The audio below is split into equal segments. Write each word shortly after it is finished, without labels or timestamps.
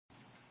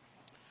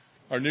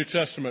Our New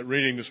Testament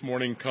reading this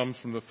morning comes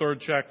from the third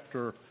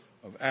chapter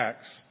of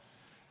Acts.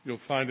 You'll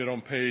find it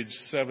on page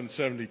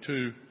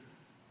 772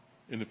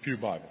 in the Pew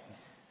Bible.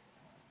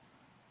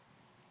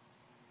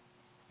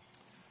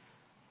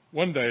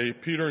 One day,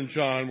 Peter and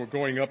John were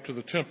going up to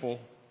the temple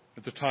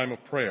at the time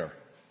of prayer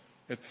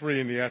at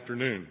 3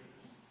 p.m.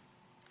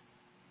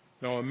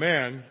 Now a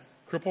man,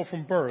 crippled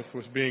from birth,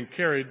 was being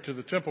carried to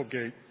the temple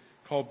gate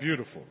called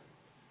Beautiful,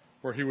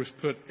 where he was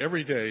put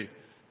every day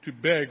to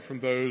beg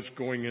from those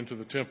going into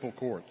the temple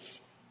courts.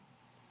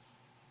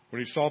 When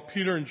he saw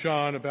Peter and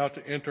John about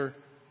to enter,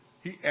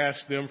 he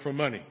asked them for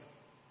money.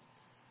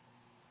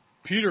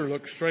 Peter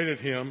looked straight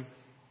at him,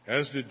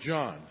 as did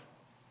John.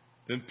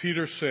 Then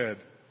Peter said,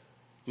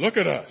 "Look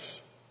at us."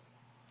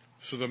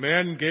 So the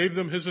man gave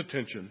them his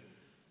attention,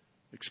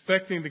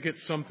 expecting to get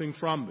something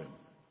from them.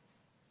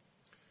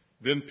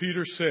 Then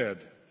Peter said,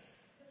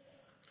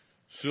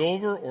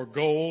 "Silver or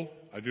gold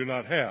I do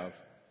not have,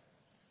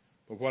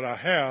 but what I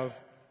have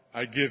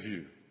I give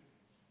you.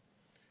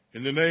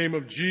 In the name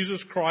of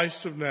Jesus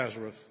Christ of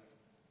Nazareth,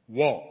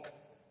 walk."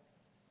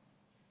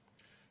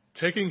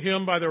 Taking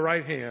him by the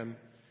right hand,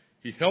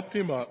 he helped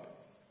him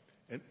up,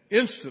 and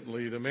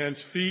instantly the man's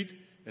feet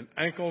and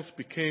ankles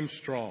became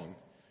strong.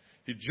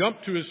 He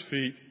jumped to his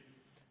feet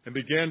and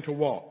began to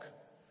walk.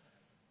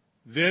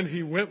 Then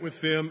he went with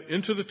them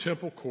into the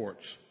temple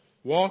courts,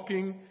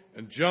 walking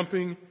and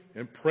jumping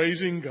and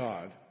praising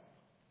God.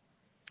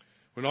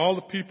 When all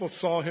the people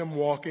saw him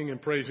walking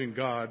and praising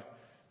God,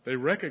 they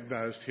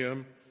recognized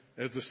him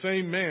as the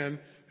same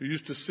man who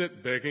used to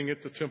sit begging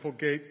at the temple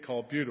gate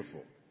called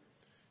Beautiful.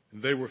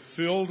 And they were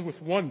filled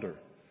with wonder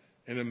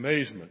and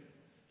amazement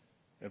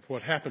at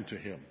what happened to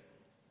him.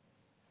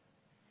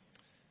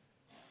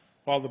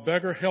 While the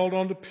beggar held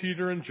on to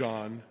Peter and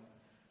John,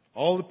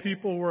 all the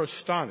people were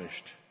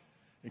astonished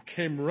and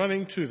came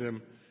running to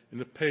them in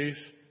the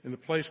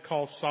place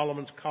called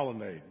Solomon's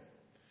Colonnade.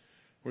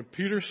 When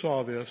Peter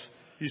saw this,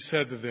 he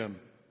said to them,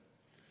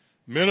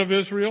 "Men of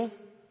Israel,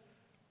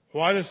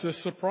 why does this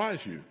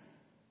surprise you?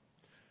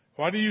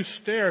 Why do you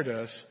stare at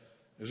us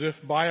as if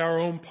by our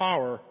own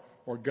power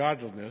or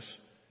godliness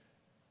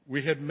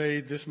we had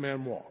made this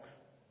man walk?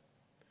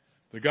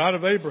 The God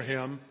of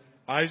Abraham,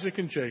 Isaac,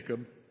 and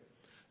Jacob,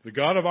 the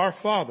God of our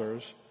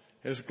fathers,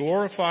 has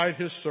glorified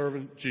his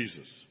servant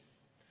Jesus.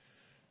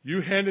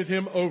 You handed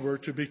him over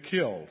to be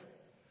killed,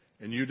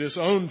 and you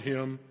disowned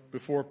him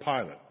before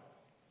Pilate,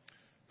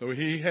 though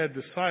he had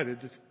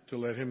decided to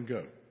let him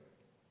go.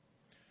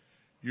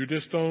 You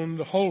disowned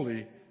the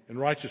holy and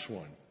righteous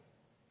one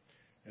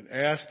and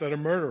asked that a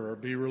murderer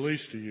be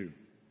released to you.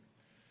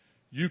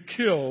 You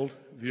killed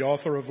the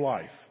author of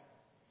life,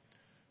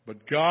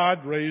 but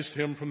God raised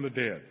him from the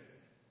dead.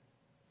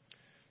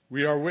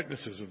 We are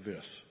witnesses of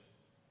this.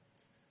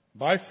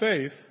 By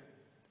faith,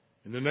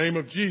 in the name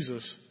of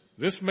Jesus,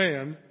 this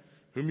man,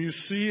 whom you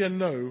see and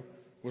know,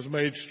 was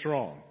made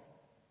strong.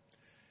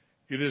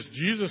 It is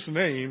Jesus'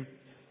 name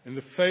and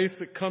the faith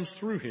that comes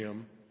through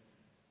him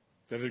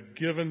that have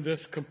given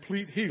this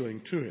complete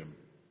healing to him,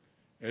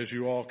 as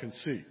you all can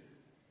see.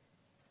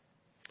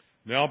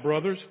 Now,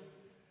 brothers,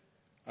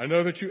 I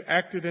know that you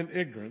acted in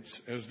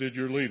ignorance, as did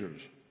your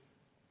leaders.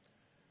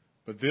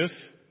 But this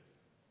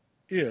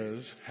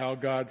is how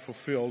God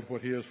fulfilled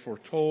what he has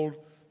foretold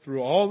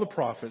through all the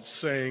prophets,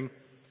 saying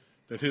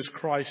that his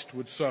Christ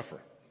would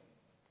suffer.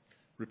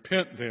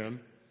 Repent then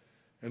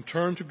and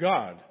turn to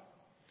God,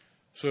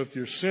 so that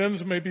your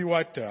sins may be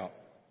wiped out,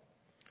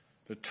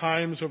 that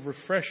times of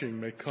refreshing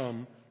may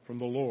come from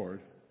the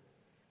Lord,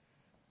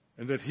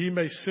 and that he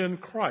may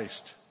send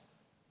Christ,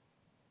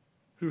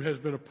 who has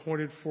been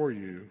appointed for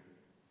you,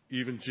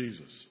 even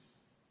Jesus.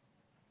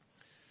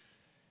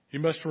 He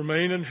must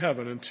remain in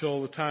heaven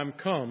until the time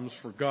comes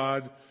for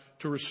God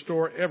to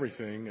restore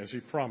everything as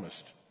he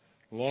promised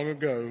long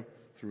ago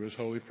through his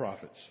holy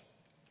prophets.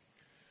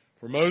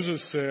 For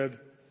Moses said,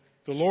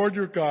 "The Lord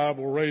your God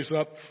will raise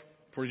up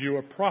for you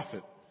a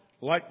prophet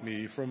like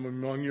me from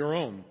among your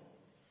own.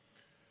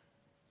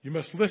 You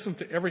must listen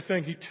to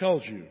everything he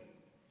tells you.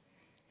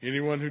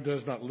 Anyone who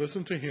does not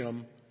listen to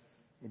him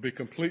will be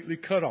completely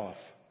cut off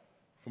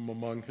from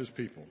among his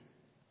people."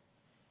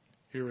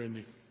 Here in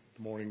the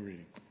morning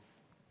reading.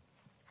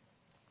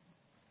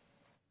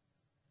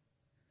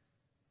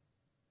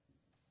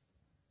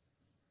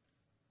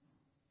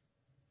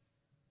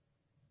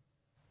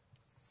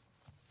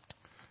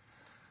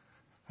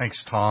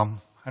 Thanks,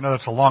 Tom. I know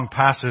that's a long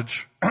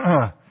passage,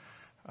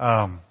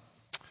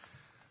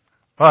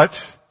 but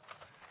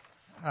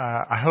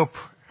I hope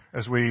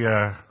as we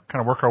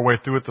kind of work our way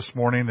through it this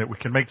morning that we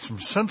can make some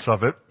sense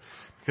of it,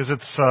 because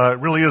it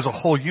really is a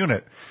whole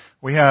unit.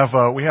 We have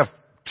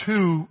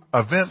two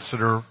events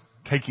that are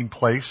taking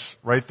place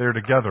right there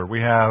together. We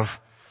have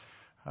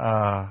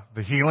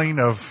the healing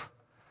of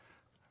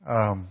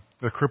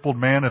the crippled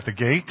man at the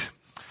gate,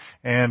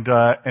 and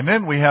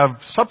then we have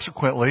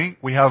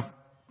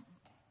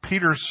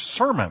Peter's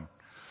sermon,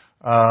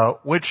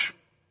 which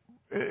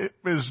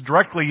is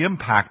directly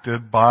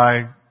impacted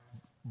by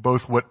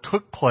both what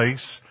took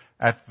place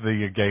at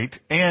the gate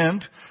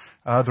and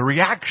the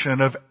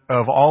reaction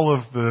of all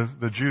of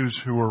the Jews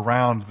who were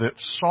around that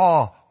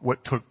saw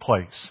what took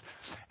place.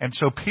 And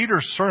so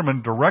Peter's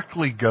sermon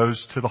directly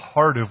goes to the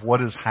heart of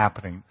what is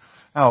happening.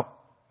 Now,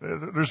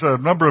 there's a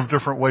number of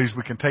different ways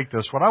we can take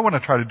this. What I want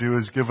to try to do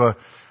is give a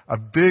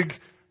big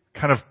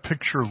kind of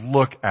picture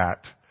look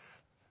at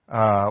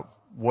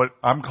what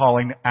I'm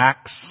calling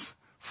Acts'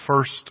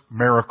 first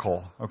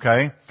miracle,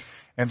 okay?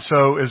 And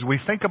so as we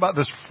think about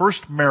this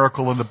first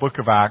miracle in the book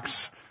of Acts,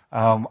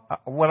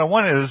 what I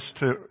want is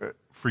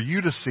for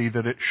you to see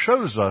that it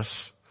shows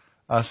us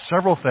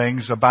several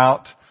things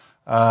about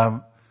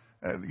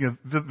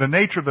the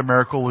nature of the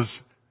miracle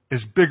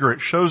is bigger. It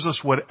shows us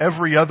what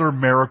every other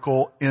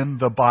miracle in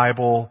the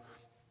Bible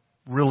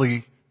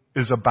really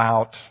is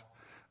about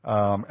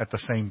at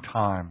the same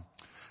time.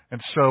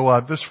 And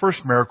so this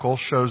first miracle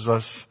shows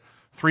us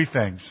three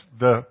things: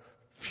 the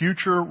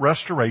future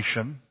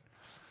restoration,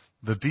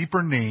 the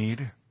deeper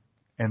need,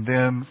 and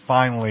then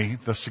finally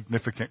the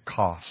significant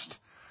cost.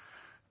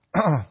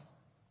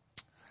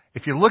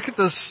 If you look at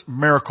this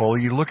miracle,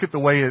 you look at the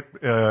way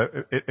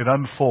it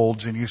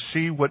unfolds, and you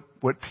see what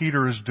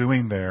Peter is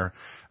doing there,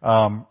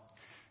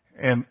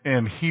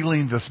 and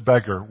healing this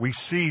beggar. We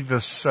see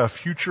this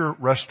future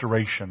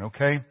restoration.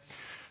 Okay,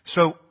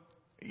 so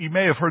you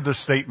may have heard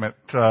this statement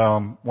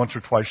once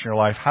or twice in your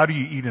life. How do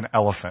you eat an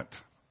elephant?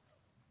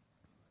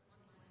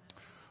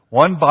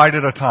 One bite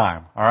at a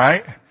time. All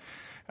right.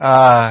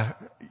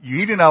 You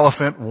eat an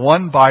elephant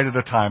one bite at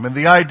a time. And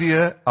the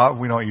idea,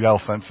 we don't eat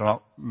elephants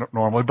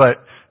normally,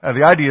 but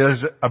the idea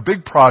is a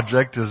big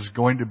project is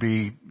going to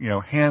be,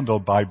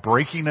 handled by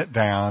breaking it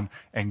down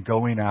and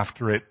going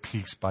after it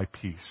piece by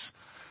piece.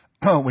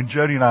 When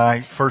Jody and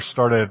I first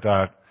started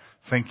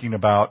thinking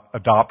about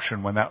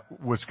adoption, when that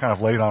was kind of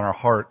laid on our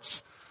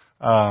hearts,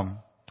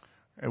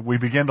 we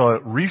began to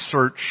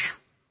research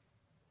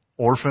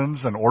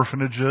orphans and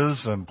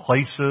orphanages and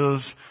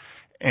places.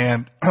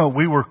 And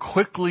we were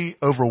quickly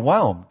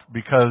overwhelmed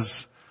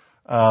because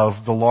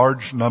of the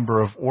large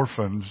number of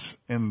orphans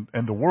in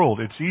the world.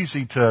 It's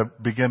easy to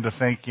begin to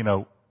think,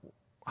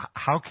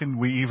 how can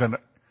you even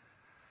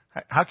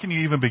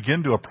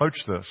begin to approach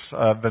this?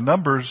 The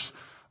numbers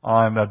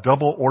on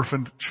double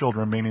orphaned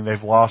children, meaning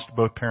they've lost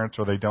both parents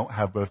or they don't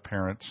have both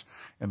parents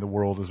in the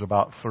world, is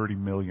about 30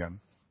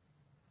 million.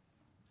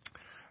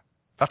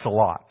 That's a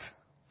lot.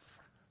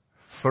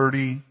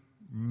 30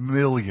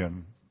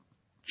 million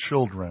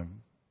children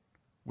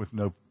with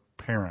no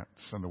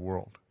parents in the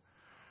world.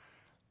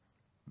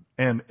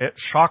 And it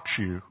shocks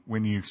you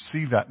when you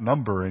see that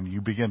number and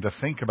you begin to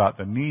think about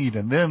the need.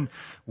 And then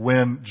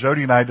when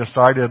Jody and I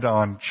decided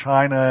on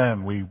China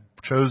and we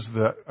chose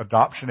the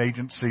adoption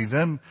agency,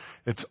 then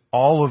it's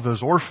all of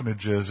those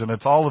orphanages and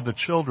it's all of the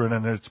children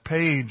and it's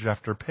page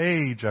after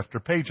page after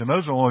page. And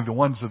those are only the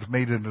ones that have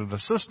made it into the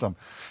system.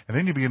 And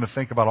then you begin to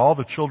think about all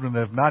the children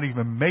that have not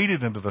even made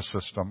it into the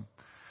system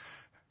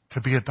to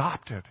be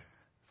adopted.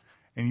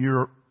 And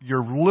you're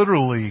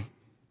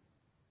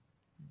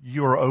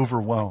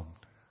overwhelmed.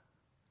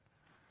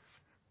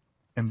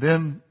 And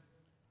then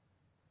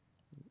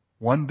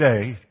one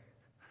day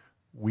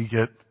we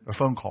get a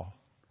phone call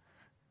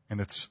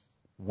and it's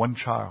one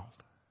child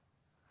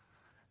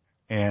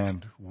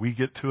and we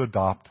get to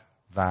adopt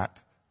that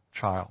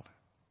child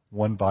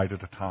one bite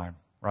at a time,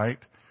 right?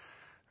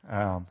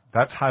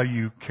 That's how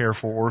you care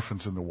for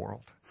orphans in the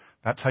world.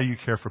 That's how you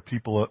care for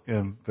people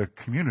in the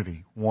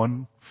community.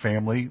 One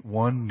family,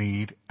 one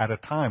need at a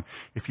time.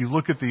 If you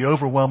look at the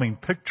overwhelming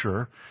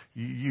picture,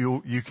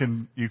 you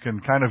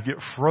can kind of get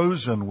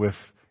frozen with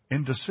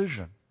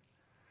indecision.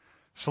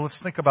 So let's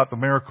think about the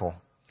miracle.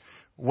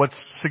 What's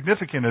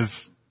significant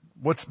is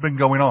what's been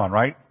going on,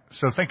 right?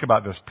 So think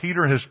about this.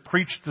 Peter has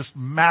preached this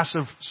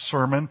massive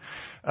sermon.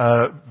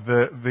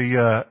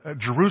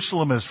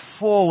 Jerusalem is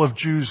full of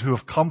Jews who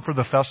have come for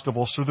the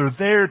festival, so they're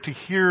there to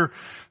hear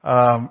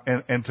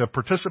and to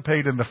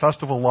participate in the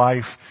festival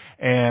life.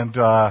 And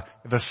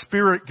the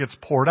Spirit gets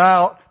poured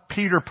out.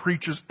 Peter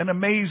preaches an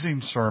amazing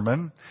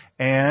sermon,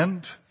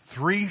 and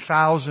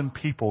 3,000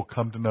 people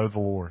come to know the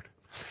Lord.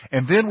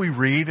 And then we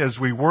read, as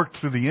we work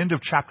through the end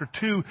of chapter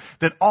 2,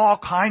 that all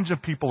kinds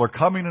of people are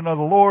coming to know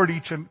the Lord.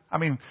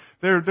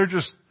 They're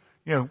just,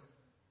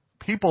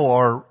 people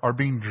are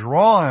being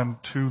drawn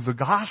to the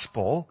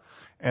gospel.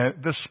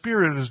 And the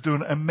Spirit is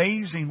doing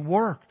amazing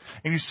work.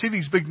 And you see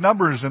these big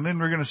numbers, and then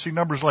we're going to see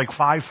numbers like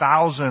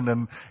 5,000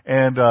 and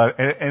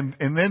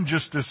then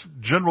just this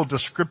general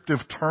descriptive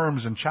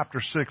terms in chapter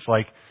 6,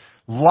 like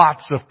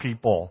lots of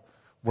people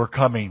were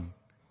coming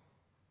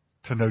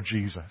to know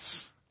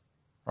Jesus.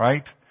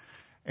 Right?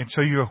 And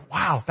so you go,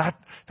 wow,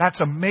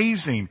 that's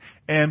amazing.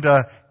 And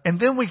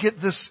then we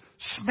get this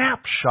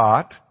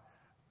snapshot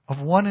of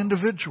one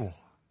individual.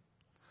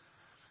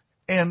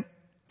 And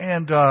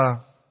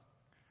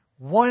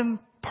one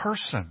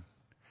person.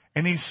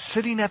 And he's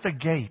sitting at the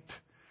gate.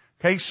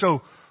 Okay,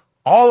 so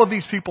all of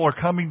these people are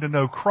coming to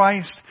know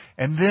Christ,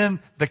 and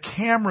then the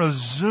camera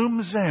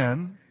zooms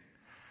in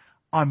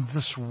on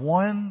this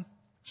one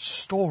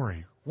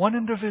story, one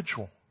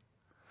individual.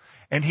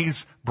 And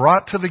he's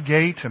brought to the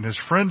gate, and his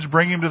friends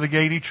bring him to the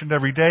gate each and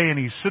every day, and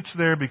he sits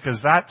there because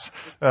that's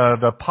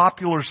the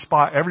popular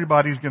spot.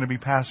 Everybody's going to be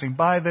passing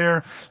by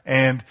there,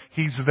 and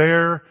he's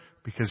there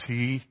because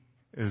he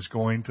is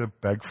going to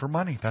beg for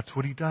money. That's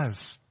what he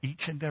does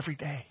each and every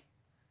day.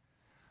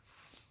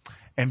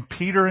 And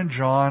Peter and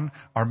John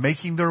are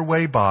making their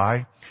way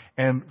by,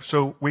 and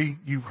so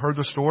you've heard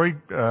the story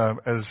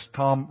as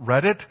Tom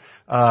read it.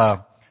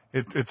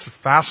 It's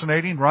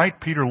fascinating, right?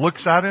 Peter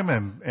looks at him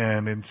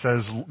and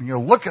says,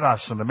 look at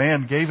us. And the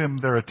man gave him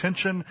their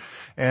attention.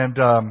 And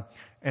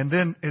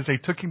then as they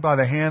took him by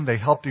the hand, they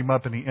helped him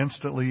up, and he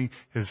instantly,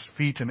 his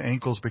feet and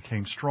ankles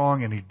became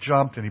strong, and he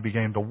jumped and he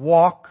began to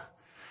walk.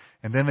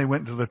 And then they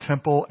went to the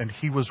temple, and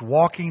he was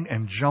walking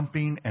and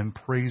jumping and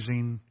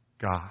praising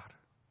God.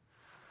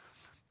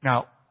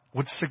 Now,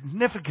 what's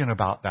significant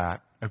about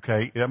that,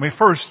 okay? I mean,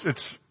 first,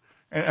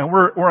 and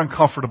we're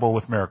uncomfortable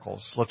with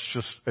miracles. Let's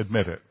just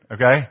admit it,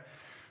 okay?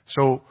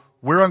 So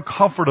we're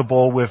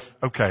uncomfortable with,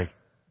 okay,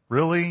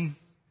 really?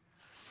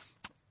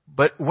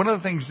 But one of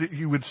the things that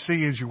you would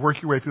see as you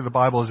work your way through the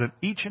Bible is that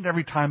each and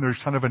every time there's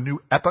kind of a new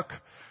epoch,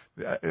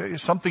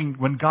 something,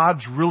 when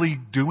God's really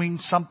doing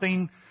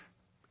something,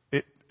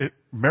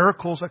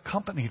 miracles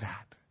accompany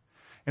that.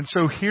 And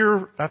so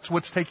here, that's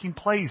what's taking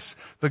place.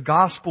 The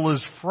gospel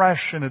is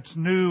fresh and it's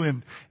new,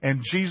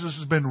 and Jesus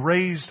has been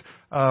raised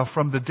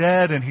from the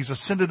dead, and he's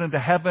ascended into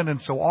heaven. And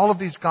so all of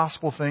these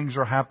gospel things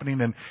are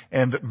happening,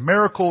 and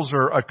miracles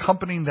are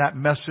accompanying that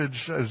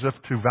message as if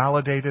to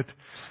validate it.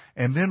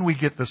 And then we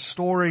get the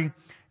story,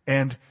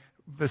 and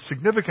the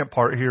significant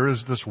part here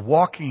is this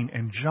walking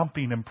and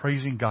jumping and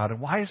praising God.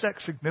 And why is that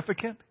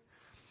significant?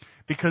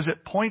 Because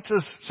it points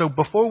us, so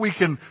before we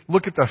can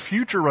look at the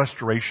future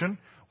restoration,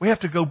 we have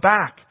to go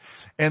back.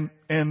 And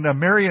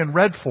Marian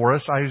read for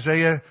us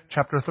Isaiah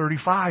chapter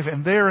 35.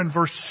 And there in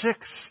verse 6,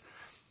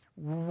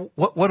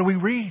 what do we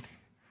read?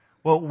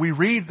 Well, we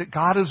read that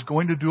God is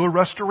going to do a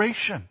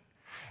restoration.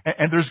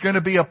 And there's going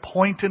to be a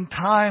point in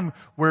time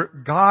where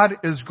God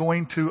is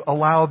going to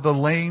allow the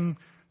lame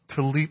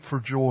to leap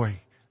for joy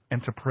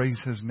and to praise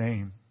His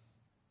name.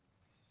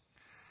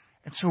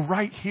 And so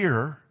right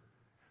here,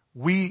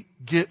 we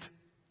get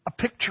a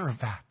picture of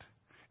that.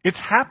 It's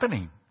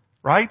happening,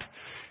 right?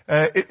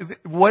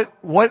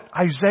 What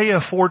Isaiah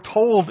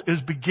foretold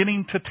is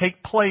beginning to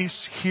take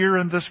place here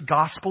in this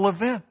gospel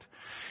event,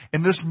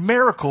 in this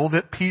miracle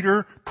that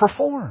Peter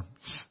performs.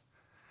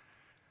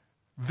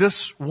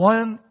 This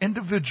one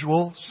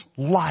individual's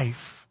life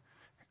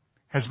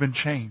has been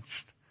changed.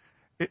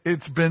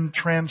 It's been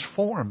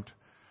transformed.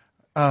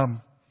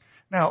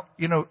 Now,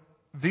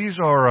 these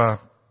are,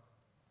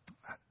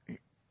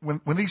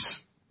 when these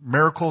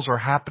miracles are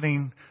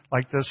happening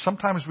like this,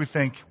 sometimes we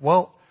think,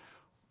 well,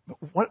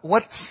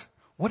 what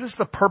is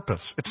the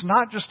purpose? It's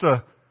not just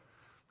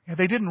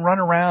they didn't run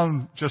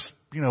around just,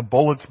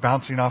 bullets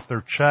bouncing off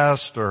their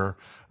chest or,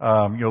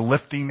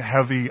 lifting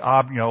heavy,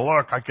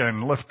 look, I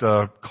can lift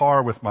a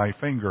car with my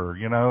finger,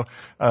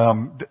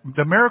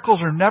 The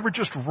miracles are never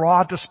just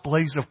raw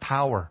displays of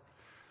power.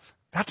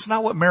 That's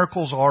not what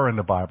miracles are in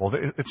the Bible.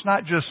 It's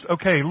not just,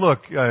 okay,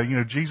 look,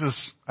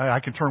 Jesus, I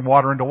can turn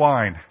water into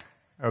wine.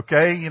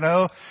 Okay,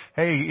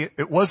 hey,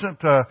 it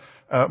wasn't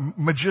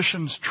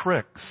magician's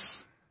tricks.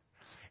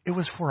 It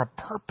was for a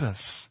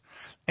purpose.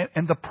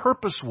 And the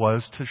purpose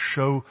was to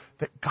show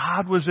that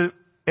God was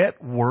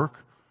at work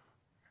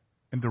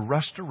in the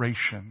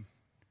restoration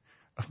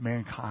of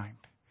mankind.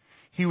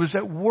 He was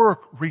at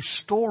work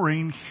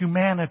restoring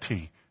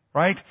humanity,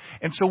 right?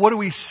 And so what do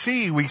we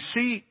see? We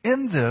see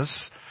in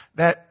this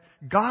that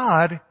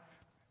God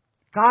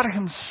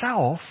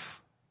Himself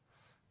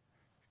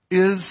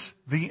is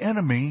the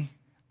enemy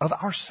of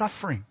our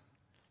suffering.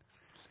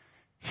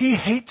 He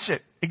hates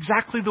it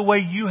exactly the way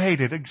you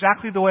hate it,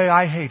 exactly the way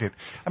I hate it.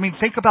 I mean,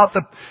 think about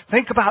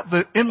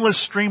the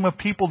endless stream of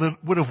people that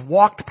would have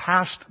walked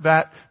past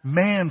that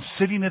man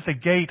sitting at the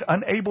gate,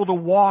 unable to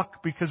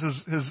walk because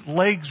his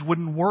legs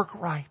wouldn't work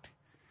right.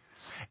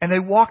 And they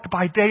walked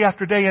by day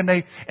after day,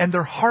 and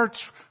their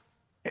hearts,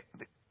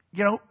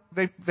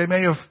 they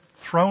may have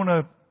thrown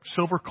a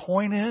silver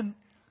coin in,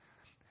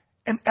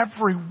 and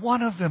every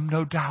one of them,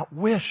 no doubt,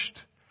 wished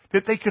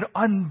that they could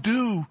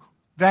undo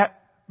that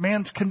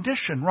man's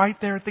condition right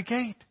there at the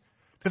gate.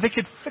 That they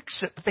could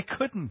fix it, but they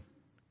couldn't.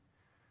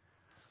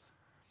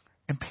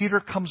 And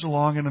Peter comes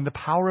along, and in the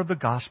power of the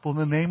gospel, in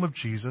the name of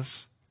Jesus,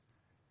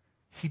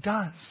 he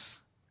does.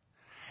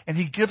 And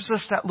he gives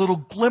us that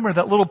little glimmer,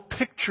 that little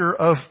picture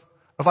of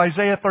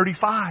Isaiah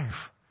 35.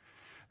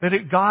 That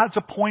at God's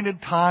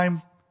appointed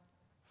time,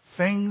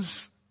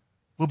 things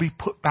will be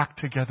put back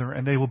together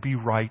and they will be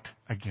right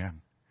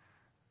again.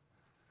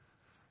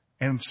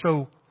 And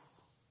so,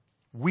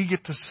 we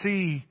get to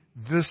see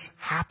this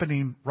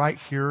happening right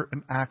here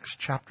in Acts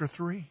chapter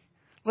 3.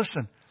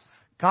 Listen,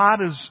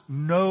 God is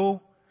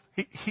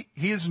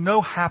He is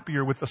no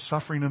happier with the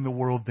suffering in the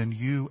world than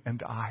you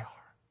and I are.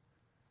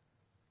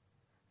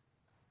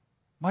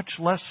 Much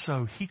less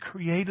so, He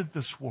created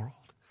this world.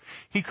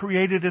 He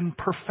created in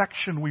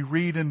perfection, we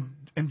read in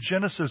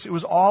Genesis. It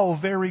was all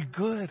very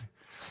good.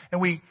 And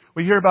we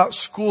hear about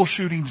school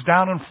shootings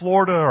down in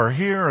Florida or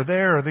here or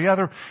there or the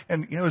other.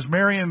 And, as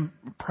Marion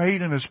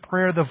prayed in his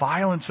prayer, the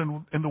violence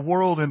in the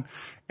world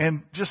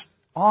and just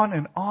on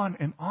and on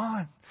and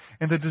on.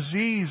 And the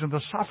disease and the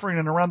suffering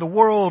and around the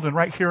world and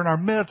right here in our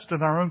midst,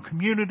 in our own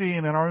community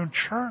and in our own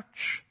church.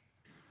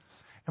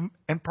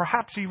 And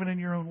perhaps even in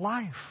your own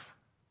life.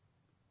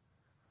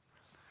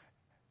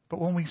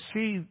 But when we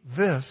see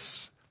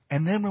this,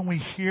 and then when we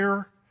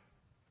hear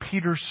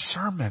Peter's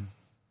sermon,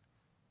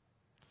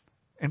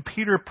 and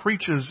Peter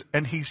preaches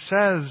and he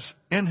says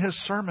in his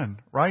sermon,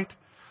 right,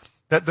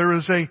 that there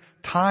is a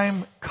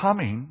time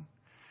coming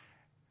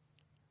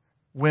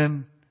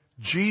when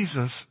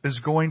Jesus is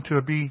going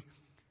to be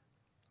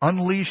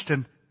unleashed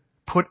and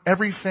put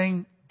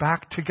everything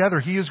back together.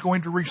 He is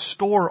going to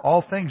restore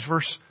all things.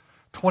 Verse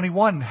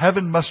 21,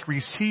 heaven must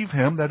receive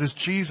him, that is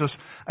Jesus,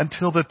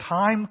 until the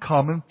time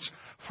comes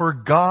for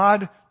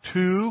God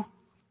to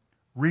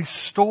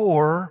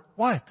restore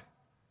what?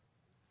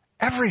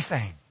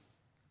 Everything.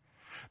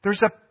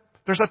 There's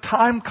a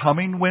time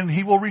coming when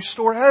he will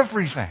restore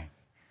everything.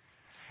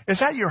 Is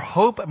that your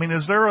hope? I mean,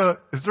 is there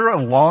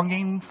a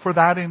longing for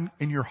that in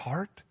your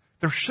heart?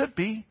 There should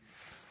be.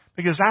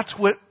 Because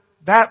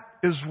that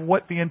is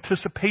what the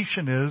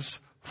anticipation is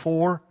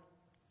for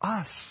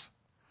us.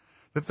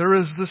 That there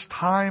is this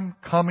time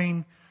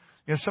coming.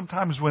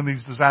 Sometimes when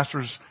these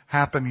disasters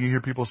happen, you hear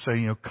people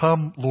say,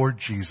 come Lord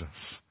Jesus.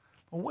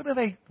 Well,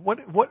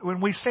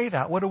 when we say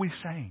that, what are we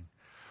saying?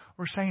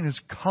 What we're saying is,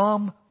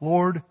 come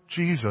Lord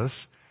Jesus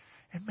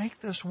and make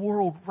this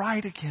world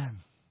right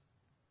again.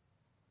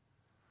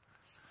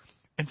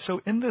 And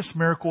so in this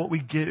miracle, what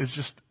we get is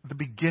just the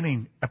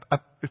beginning.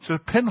 It's a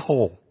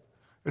pinhole.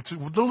 It's a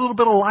little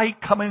bit of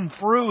light coming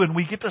through, and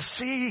we get to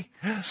see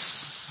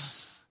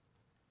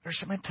there's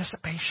some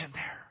anticipation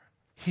there.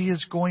 He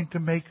is going to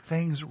make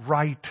things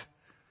right,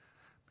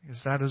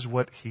 because that is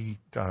what He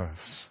does.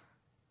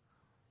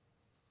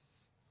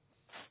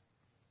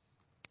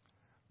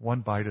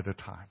 One bite at a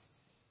time.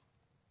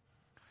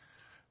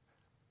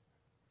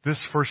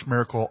 This first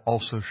miracle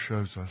also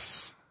shows us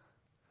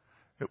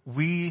that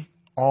we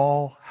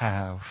all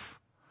have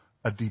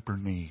a deeper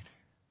need.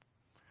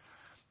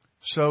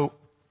 So,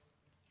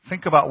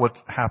 think about what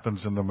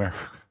happens in the miracle.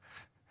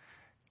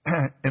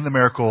 In the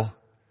miracle,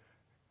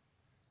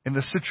 in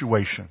the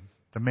situation,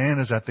 the man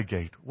is at the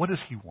gate. What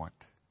does he want?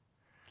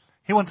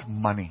 He wants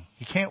money.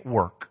 He can't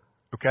work.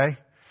 Okay?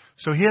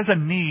 So he has a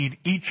need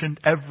each and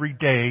every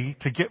day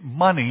to get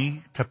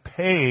money to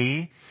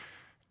pay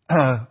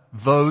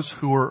those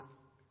who are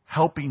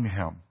helping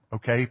him.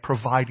 Okay?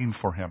 Providing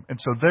for him. And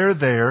so they're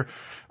there.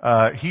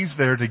 He's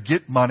there to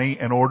get money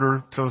in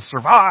order to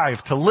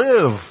survive, to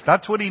live.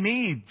 That's what he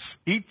needs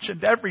each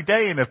and every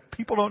day. And if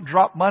people don't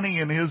drop money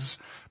in his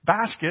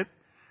basket,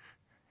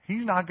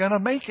 he's not going to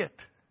make it.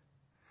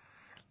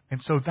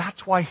 And so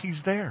that's why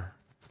he's there.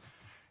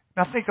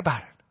 Now think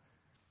about it.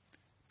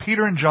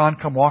 Peter and John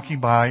come walking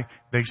by.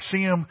 They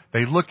see him.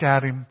 They look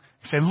at him.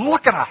 They say,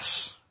 look at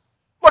us.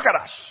 Look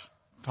at us.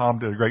 Tom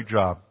did a great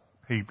job.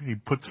 He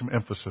put some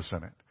emphasis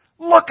in it.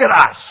 Look at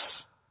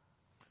us.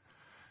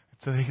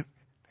 So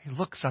he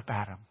looks up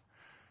at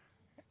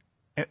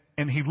him.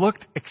 And he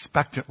looked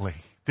expectantly,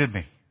 didn't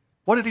he?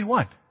 What did he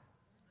want?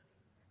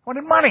 He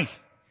wanted money.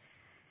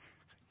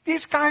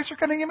 These guys are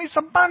going to give me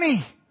some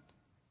money.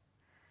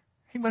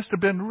 He must have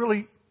been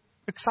really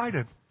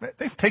excited.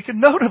 They've taken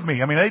note of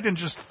me. I mean, they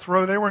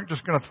weren't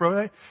just going to throw.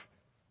 They're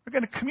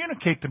going to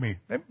communicate to me.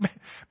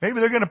 Maybe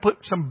they're going to put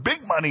some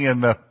big money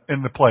in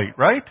the plate,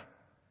 right?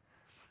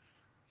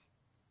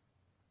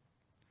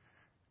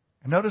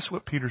 And notice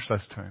what Peter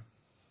says to him.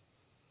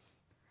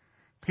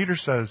 Peter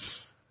says,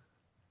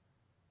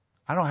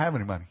 I don't have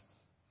any money.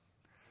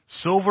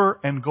 Silver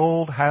and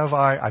gold have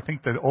I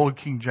think the old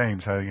King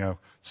James had,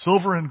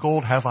 silver and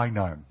gold have I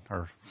none,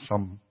 or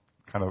some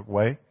kind of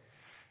way.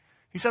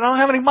 He said, I don't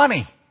have any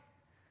money.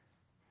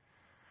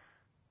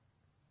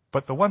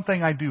 But the one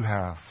thing I do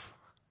have,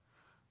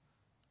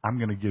 I'm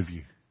going to give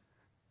you.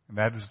 And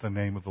that is the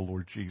name of the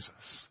Lord Jesus.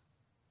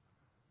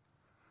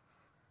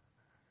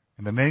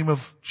 In the name of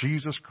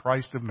Jesus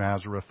Christ of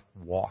Nazareth,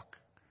 walk.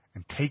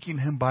 And taking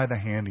him by the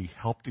hand, he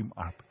helped him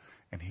up,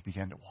 and he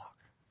began to walk.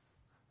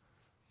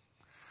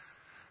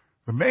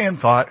 The man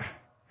thought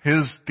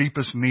his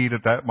deepest need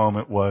at that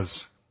moment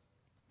was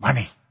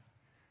money.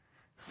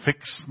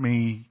 Fix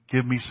me,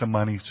 give me some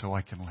money so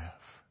I can live.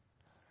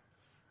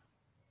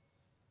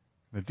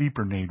 The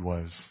deeper need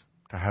was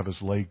to have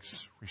his legs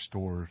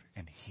restored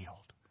and healed.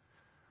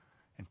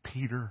 And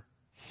Peter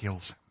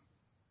heals him.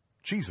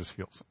 Jesus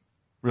heals him,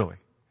 really.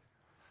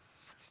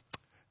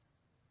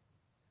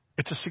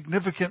 It's a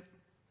significant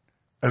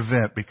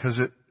event because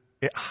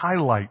it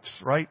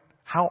highlights, right?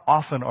 How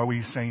often are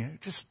we saying,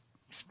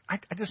 I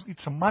just need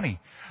some money.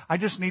 I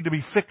just need to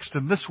be fixed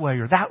in this way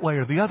or that way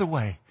or the other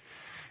way.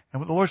 And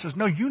what the Lord says,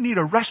 no, you need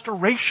a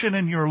restoration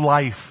in your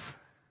life.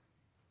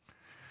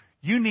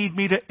 You need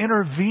me to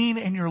intervene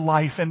in your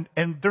life, and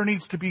there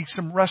needs to be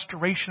some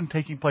restoration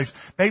taking place.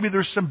 Maybe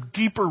there's some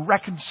deeper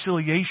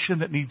reconciliation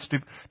that needs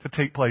to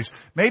take place.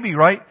 Maybe,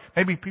 right?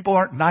 Maybe people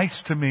aren't nice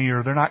to me,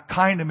 or they're not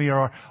kind to me,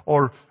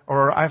 or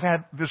I've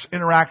had this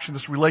interaction,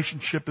 this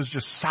relationship is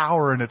just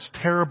sour and it's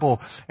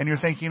terrible. And you're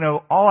thinking,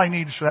 all I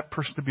need is for that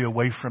person to be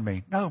away from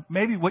me. No,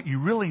 maybe what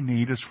you really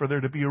need is for there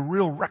to be a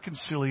real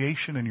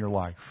reconciliation in your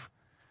life.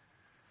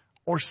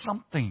 Or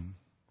something.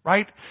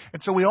 Right?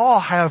 And so we all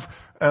have,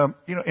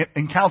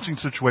 in counseling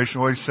situations, we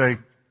always say,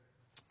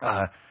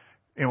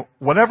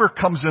 whatever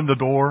comes in the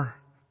door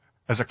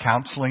as a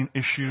counseling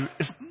issue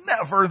is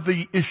never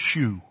the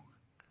issue.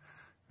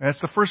 And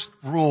that's the first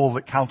rule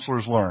that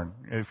counselors learn.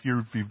 If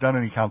you've done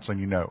any counseling,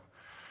 you know.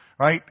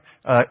 Right?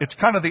 It's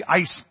kind of the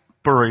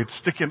iceberg. It's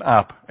sticking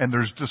up, and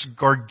there's this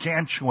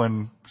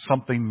gargantuan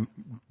something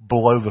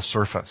below the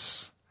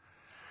surface.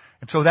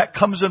 And so that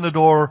comes in the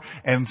door,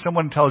 and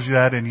someone tells you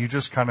that, and you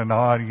just kind of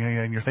nod,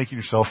 and you're thinking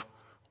to yourself,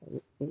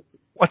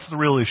 what's the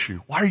real issue?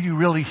 Why are you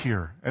really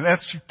here? And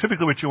that's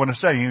typically what you want to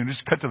say. You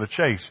just cut to the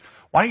chase.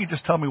 Why don't you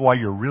just tell me why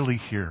you're really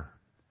here?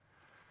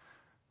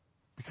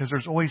 Because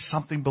there's always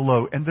something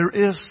below. And there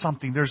is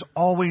something. There's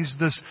always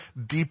this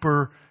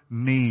deeper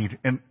need.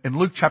 In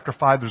Luke chapter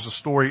 5, there's a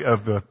story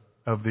of the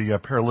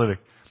paralytic.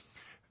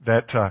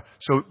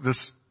 So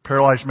this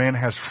paralyzed man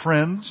has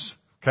friends.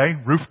 Okay,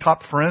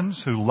 rooftop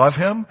friends who love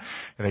him,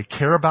 and they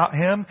care about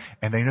him,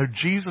 and they know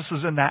Jesus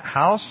is in that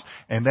house,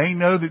 and they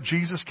know that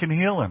Jesus can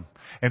heal him.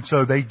 And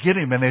so they get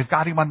him, and they've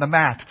got him on the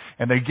mat,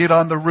 and they get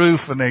on the roof,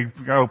 and they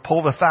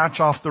pull the thatch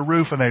off the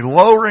roof, and they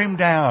lower him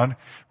down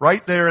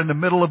right there in the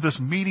middle of this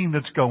meeting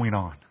that's going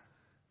on.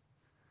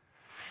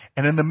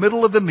 And in the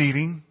middle of the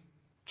meeting,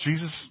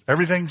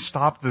 everything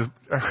stopped.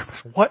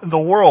 What in the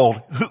world?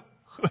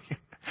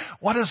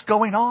 What is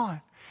going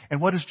on? And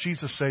what does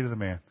Jesus say to the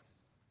man?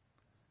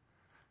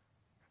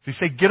 Does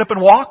he say, get up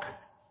and walk?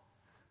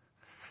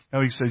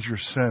 No, he says, your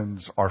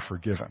sins are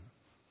forgiven.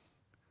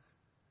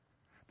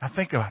 Now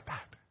think about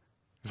that.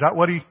 Is that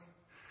what you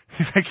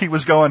think he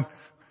was going,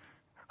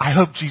 I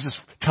hope Jesus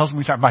tells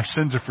me that my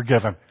sins are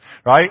forgiven,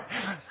 right?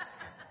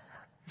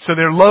 So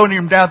they're lowering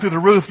him down through the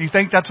roof. You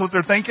think that's what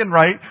they're thinking,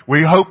 right?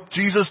 We hope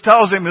Jesus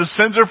tells him his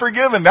sins are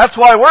forgiven. That's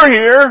why we're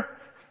here.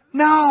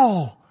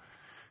 No.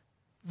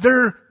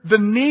 The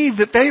need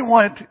that they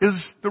want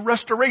is the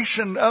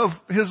restoration of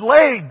his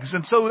legs.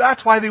 And so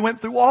that's why they went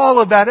through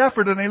all of that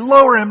effort, and they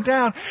lower him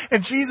down.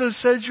 And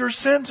Jesus says, your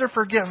sins are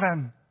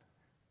forgiven.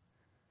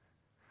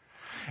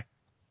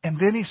 And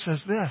then he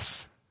says this,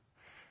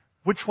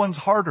 which one's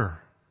harder?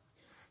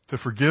 To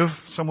forgive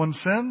someone's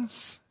sins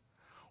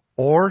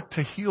or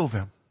to heal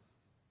them?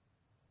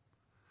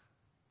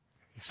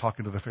 He's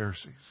talking to the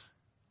Pharisees.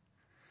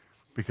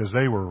 Because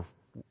they were,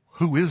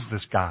 who is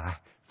this guy?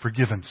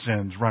 Forgiven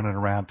sins, running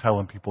around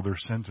telling people their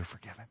sins are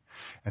forgiven.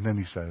 And then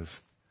he says,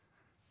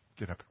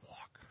 get up and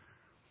walk.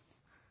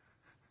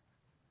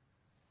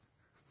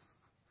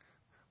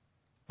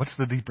 What's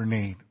the deeper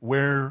need?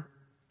 Where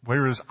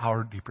is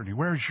our deeper need?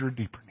 Where is your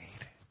deeper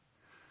need?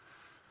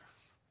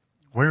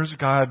 Where's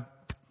God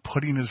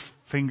putting his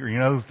finger?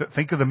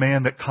 Think of the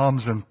man that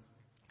comes and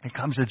he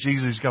comes to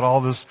Jesus. He's got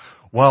all this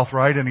wealth,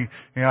 right? And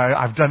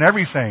I've done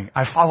everything.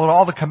 I followed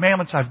all the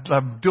commandments.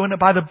 I'm doing it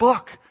by the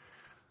book.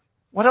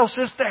 What else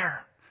is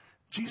there?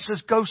 Jesus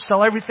says, go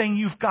sell everything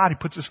you've got. He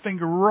puts his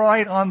finger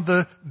right on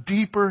the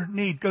deeper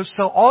need. Go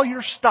sell all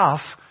your stuff,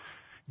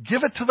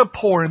 give it to the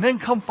poor, and then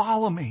come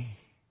follow me.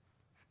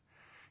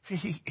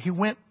 See, he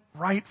went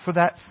right for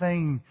that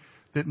thing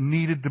that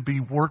needed to be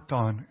worked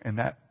on in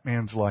that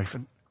man's life.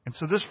 And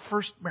so this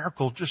first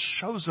miracle just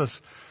shows us,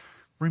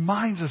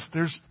 reminds us,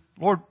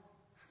 Lord,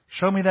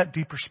 show me that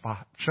deeper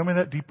spot. Show me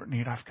that deeper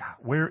need I've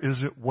got. Where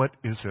is it? What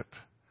is it?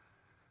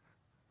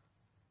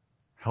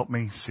 Help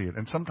me see it.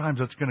 And sometimes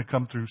it's going to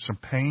come through some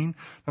pain.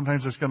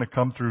 Sometimes it's going to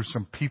come through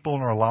some people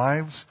in our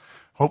lives.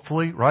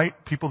 Hopefully, right?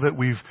 People that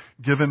we've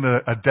given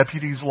a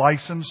deputy's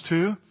license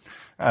to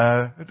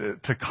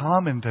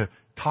come and to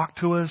talk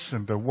to us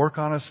and to work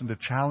on us and to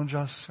challenge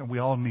us. And we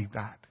all need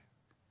that.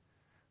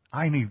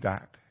 I need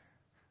that.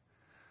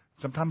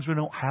 Sometimes we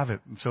don't have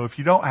it. And so if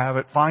you don't have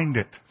it, find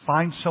it.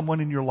 Find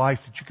someone in your life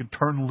that you can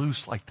turn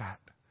loose like that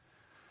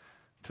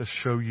to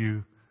show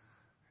you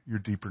your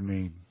deeper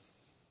need.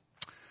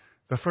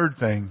 The third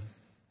thing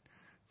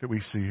that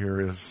we see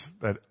here is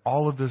that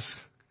all of this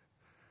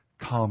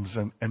comes,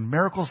 and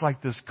miracles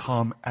like this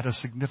come at a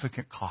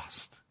significant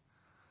cost.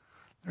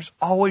 There's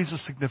always a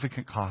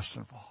significant cost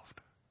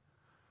involved.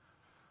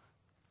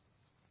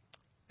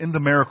 In the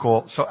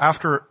miracle, so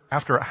after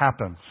it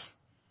happens,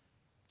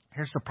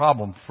 here's the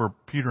problem for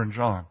Peter and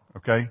John,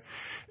 okay?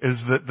 Is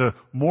that the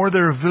more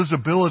their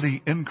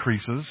visibility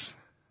increases,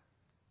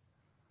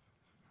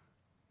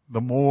 the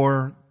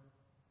more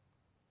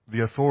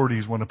the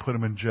authorities want to put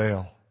them in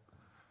jail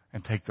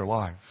and take their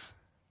lives.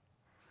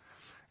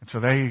 And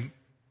so they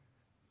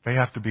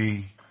have to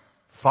be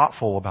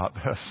thoughtful about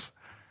this.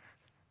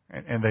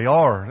 And they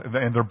are.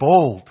 And they're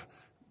bold.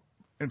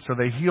 And so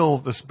they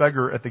heal this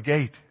beggar at the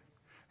gate.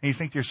 And you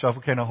think to yourself,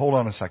 okay, now hold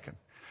on a second.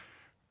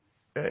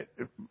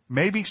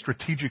 maybe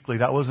strategically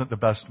that wasn't the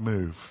best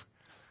move.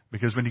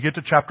 Because when you get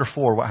to chapter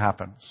 4, what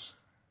happens?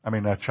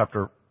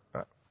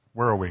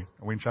 Where are we?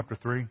 Are we in chapter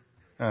 3?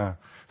 When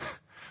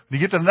you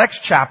get to the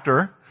next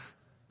chapter,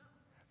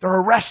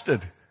 they're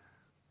arrested.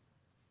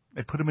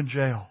 They put them in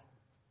jail.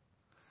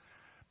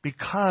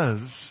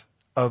 Because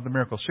of the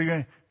miracle. So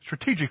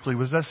strategically,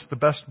 was this the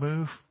best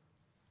move?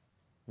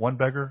 One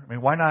beggar?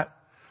 Why not,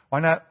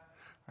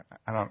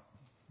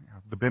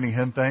 the Benny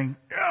Hinn thing?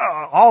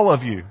 Yeah, all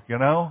of you,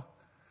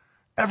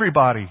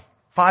 everybody.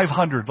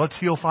 500. Let's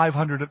heal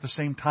 500 at the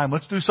same time.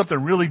 Let's do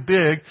something really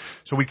big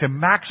so we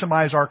can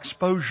maximize our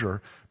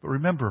exposure. But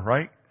remember,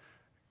 right?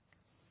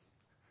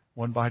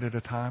 One bite at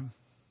a time.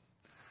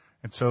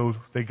 And so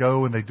they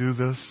go and they do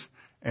this.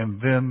 And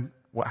then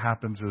what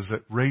happens is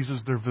it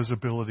raises their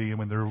visibility. And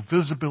when their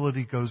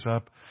visibility goes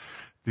up,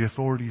 the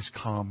authorities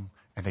come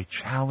and they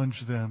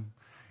challenge them.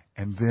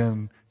 And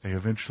then they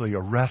eventually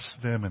arrest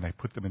them and they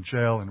put them in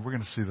jail. And we're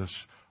going to see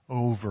this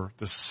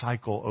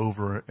cycle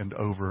over and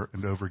over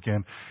and over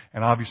again.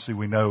 And obviously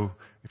we know,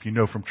 if you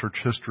know from church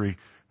history,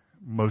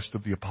 most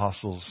of the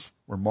apostles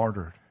were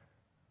martyred.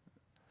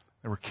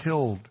 They were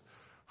killed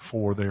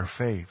for their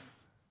faith.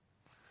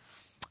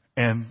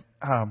 And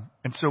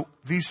so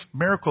these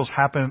miracles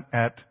happen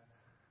at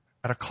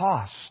a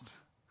cost.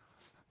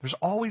 There's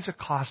always a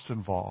cost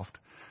involved.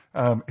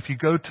 If you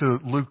go to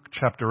Luke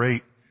chapter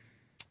 8,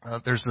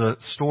 there's a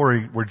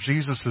story where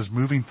Jesus is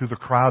moving through the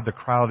crowd. The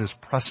crowd is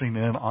pressing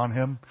in on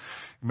him.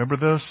 Remember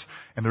this?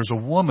 And there's a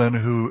woman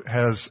who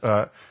has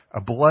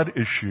a blood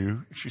issue.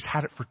 She's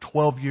had it for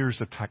 12 years,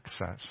 the text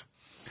says.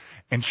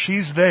 And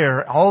she's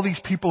there. All these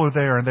people are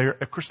there. And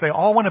of course, they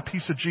all want a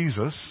piece of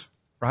Jesus,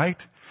 right?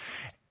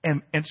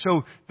 And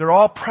so they're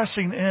all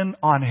pressing in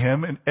on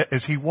him and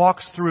as he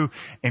walks through.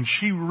 And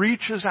she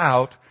reaches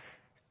out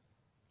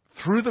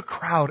through the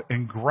crowd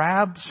and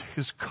grabs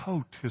his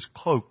coat, his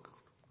cloak.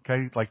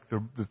 Okay, like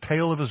the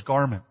tail of his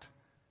garment.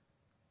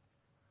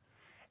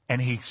 And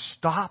he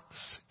stops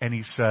and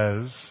he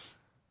says,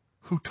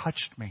 "Who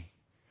touched me?"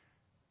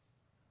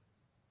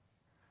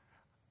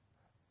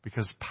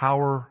 Because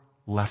power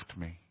left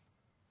me.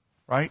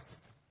 Right?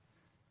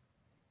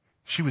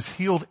 She was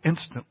healed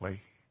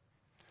instantly.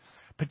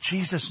 But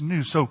Jesus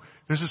knew. So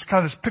there's this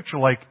kind of this picture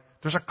like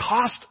there's a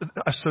cost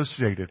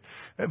associated.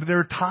 There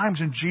are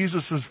times in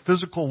Jesus'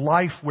 physical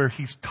life where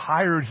he's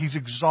tired, he's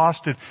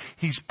exhausted,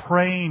 he's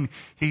praying,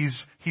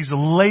 he's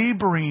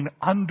laboring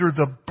under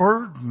the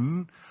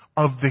burden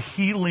of the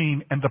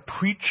healing and the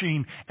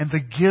preaching and the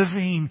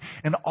giving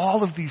and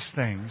all of these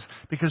things.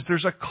 Because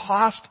there's a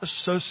cost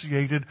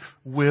associated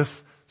with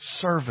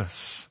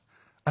service.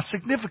 A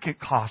significant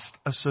cost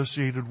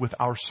associated with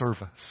our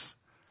service.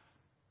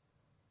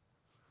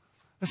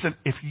 Listen,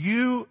 if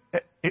you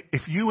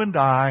and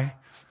I,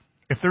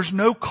 if there's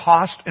no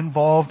cost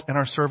involved in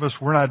our service,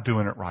 we're not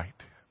doing it right.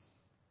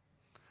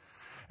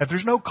 If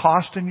there's no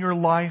cost in your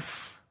life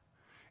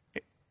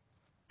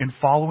in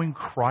following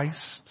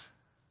Christ,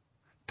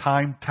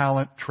 time,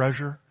 talent,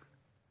 treasure,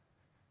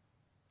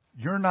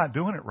 you're not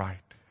doing it right.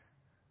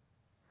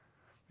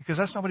 Because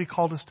that's not what He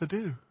called us to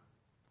do.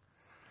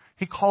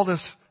 He called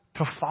us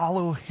to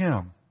follow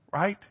Him,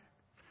 right?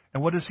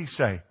 And what does He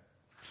say?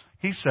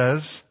 He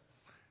says,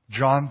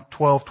 John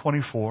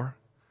 12:24,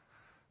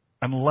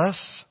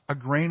 unless a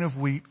grain of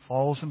wheat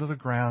falls into the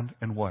ground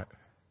and what?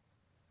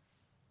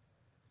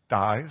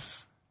 Dies.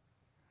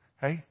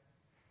 Hey?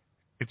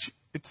 It's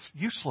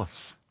useless.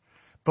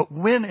 But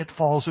when it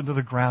falls into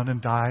the ground and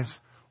dies,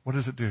 what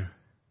does it do?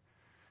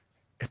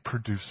 It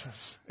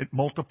produces. It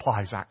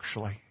multiplies,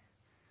 actually.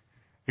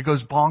 It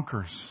goes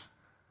bonkers.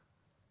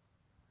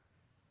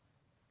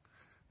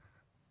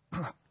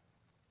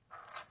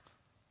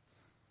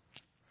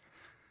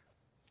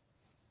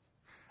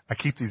 I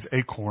keep these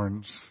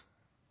acorns.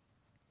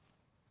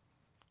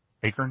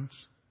 Acorns?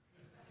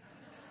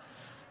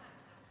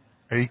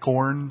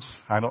 Acorns.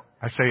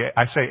 I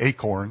say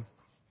acorn.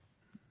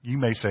 You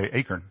may say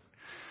acorn.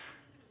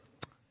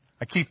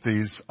 I keep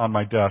these on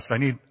my desk. I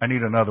need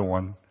another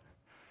one.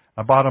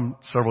 I bought them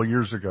several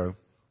years ago.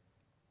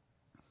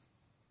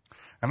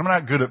 And I'm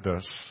not good at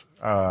this.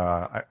 But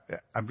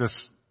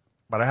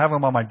I have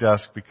them on my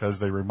desk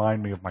because they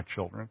remind me of my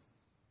children,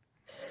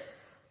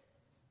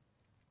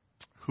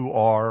 who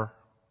are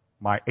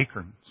my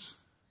acorns.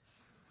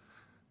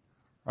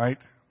 Right?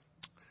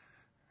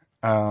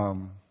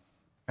 And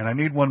I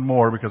need one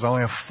more because I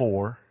only have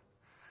 4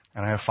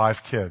 and I have 5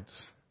 kids.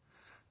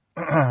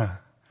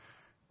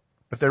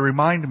 But they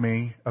remind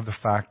me of the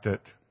fact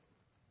that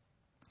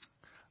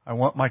I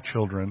want my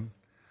children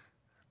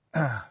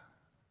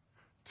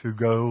to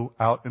go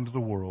out into the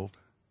world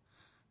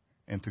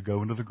and to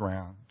go into the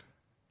ground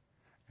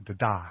and to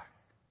die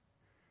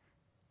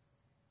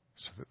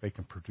so that they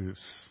can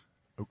produce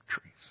oak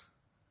trees.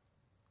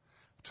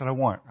 That's what I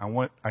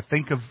want. I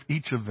think of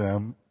each of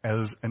them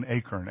as an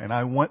acorn, and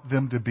I want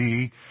them to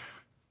be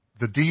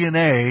the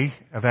DNA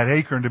of that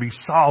acorn to be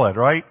solid,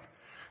 right?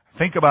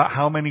 Think about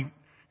how many,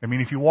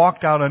 if you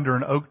walked out under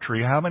an oak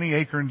tree, how many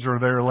acorns are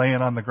there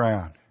laying on the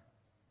ground?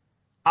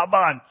 A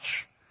bunch.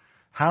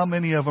 How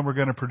many of them are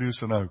going to produce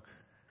an oak?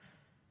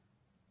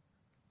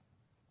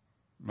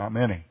 Not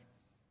many.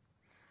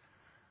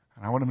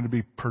 And I want them to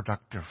be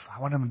productive.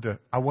 I want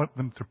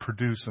them to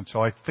produce. And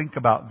so I think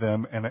about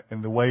them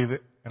in the way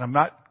that, and I'm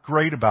not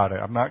great about it.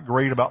 I'm not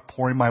great about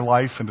pouring my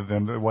life into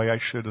them the way I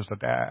should as a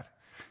dad.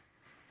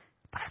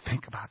 But I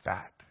think about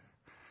that.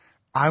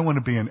 I want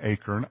to be an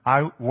acorn.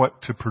 I want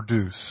to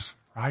produce,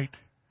 right?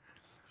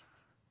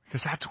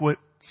 Because that's what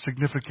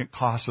significant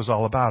cost is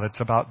all about. It's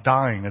about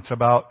dying. It's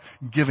about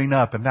giving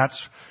up. And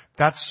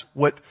that's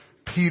what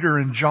Peter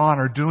and John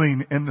are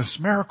doing in this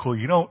miracle.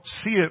 You don't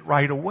see it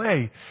right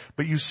away,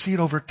 but you see it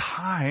over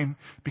time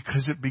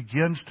because it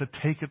begins to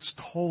take its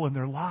toll in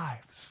their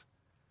lives.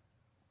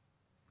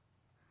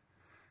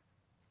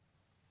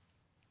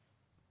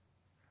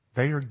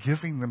 They are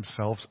giving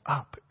themselves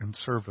up in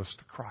service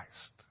to Christ.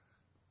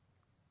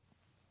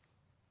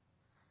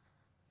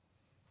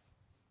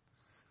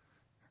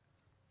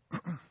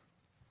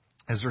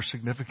 Is there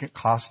significant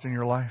cost in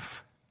your life?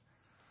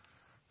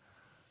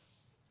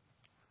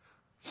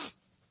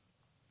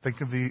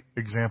 Think of the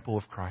example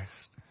of Christ.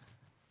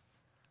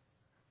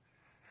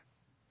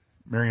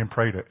 Miriam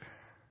prayed it.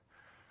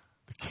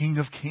 The King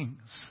of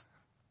Kings,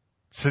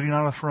 sitting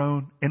on a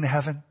throne in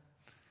heaven.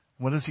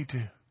 What does he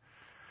do?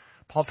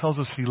 Paul tells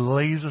us he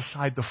lays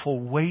aside the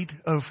full weight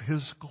of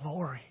his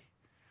glory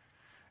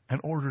in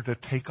order to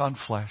take on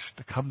flesh,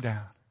 to come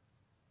down,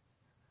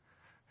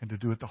 and to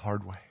do it the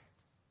hard way.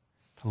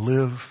 To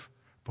live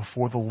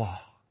before the law.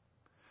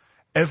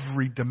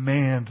 Every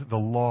demand the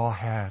law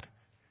had,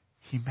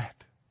 he met.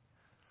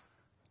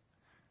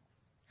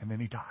 And then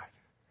he died.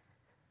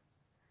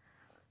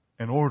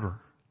 In order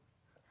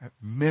that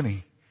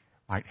many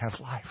might have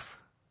life.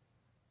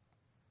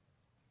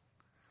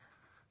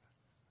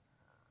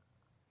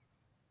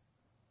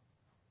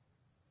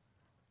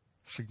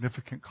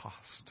 Significant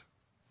cost.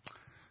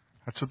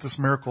 That's what this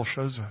miracle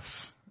shows us.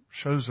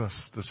 Shows us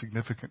the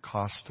significant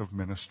cost of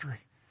ministry,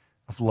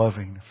 of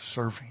loving, of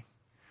serving.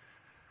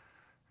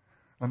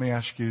 Let me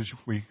ask you as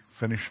we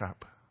finish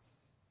up.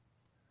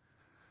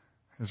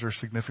 Is there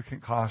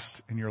significant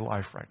cost in your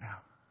life right now?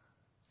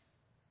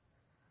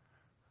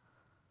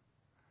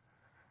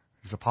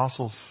 These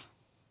apostles,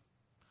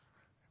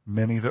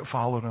 many that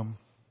followed him,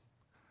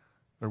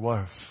 there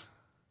was.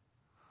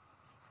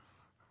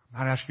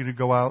 I'm not asking you to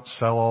go out,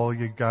 sell all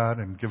you got,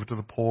 and give it to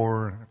the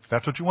poor. If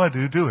that's what you want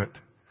to do it.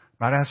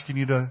 I'm not asking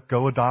you to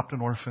go adopt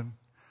an orphan.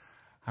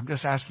 I'm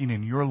just asking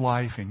in your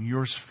life, in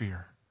your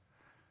sphere,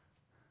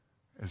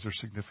 is there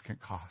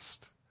significant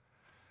cost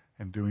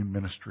in doing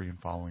ministry and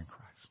following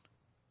Christ?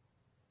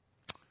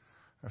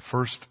 The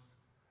first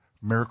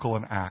miracle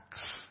in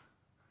Acts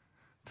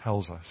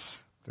tells us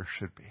there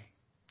should be.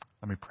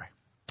 Let me pray.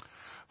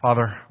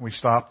 Father, we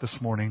stop this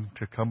morning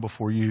to come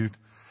before you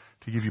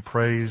to give you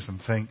praise and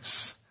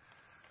thanks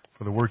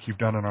for the work you've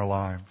done in our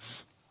lives.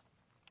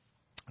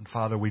 And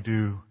Father, we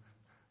do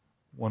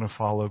want to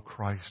follow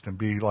Christ and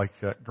be like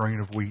that grain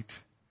of wheat.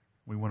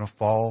 We want to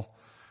fall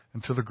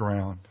into the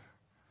ground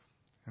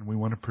and we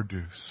want to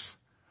produce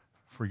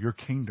for your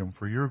kingdom,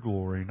 for your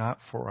glory, not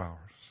for ours.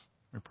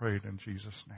 We pray it in Jesus' name.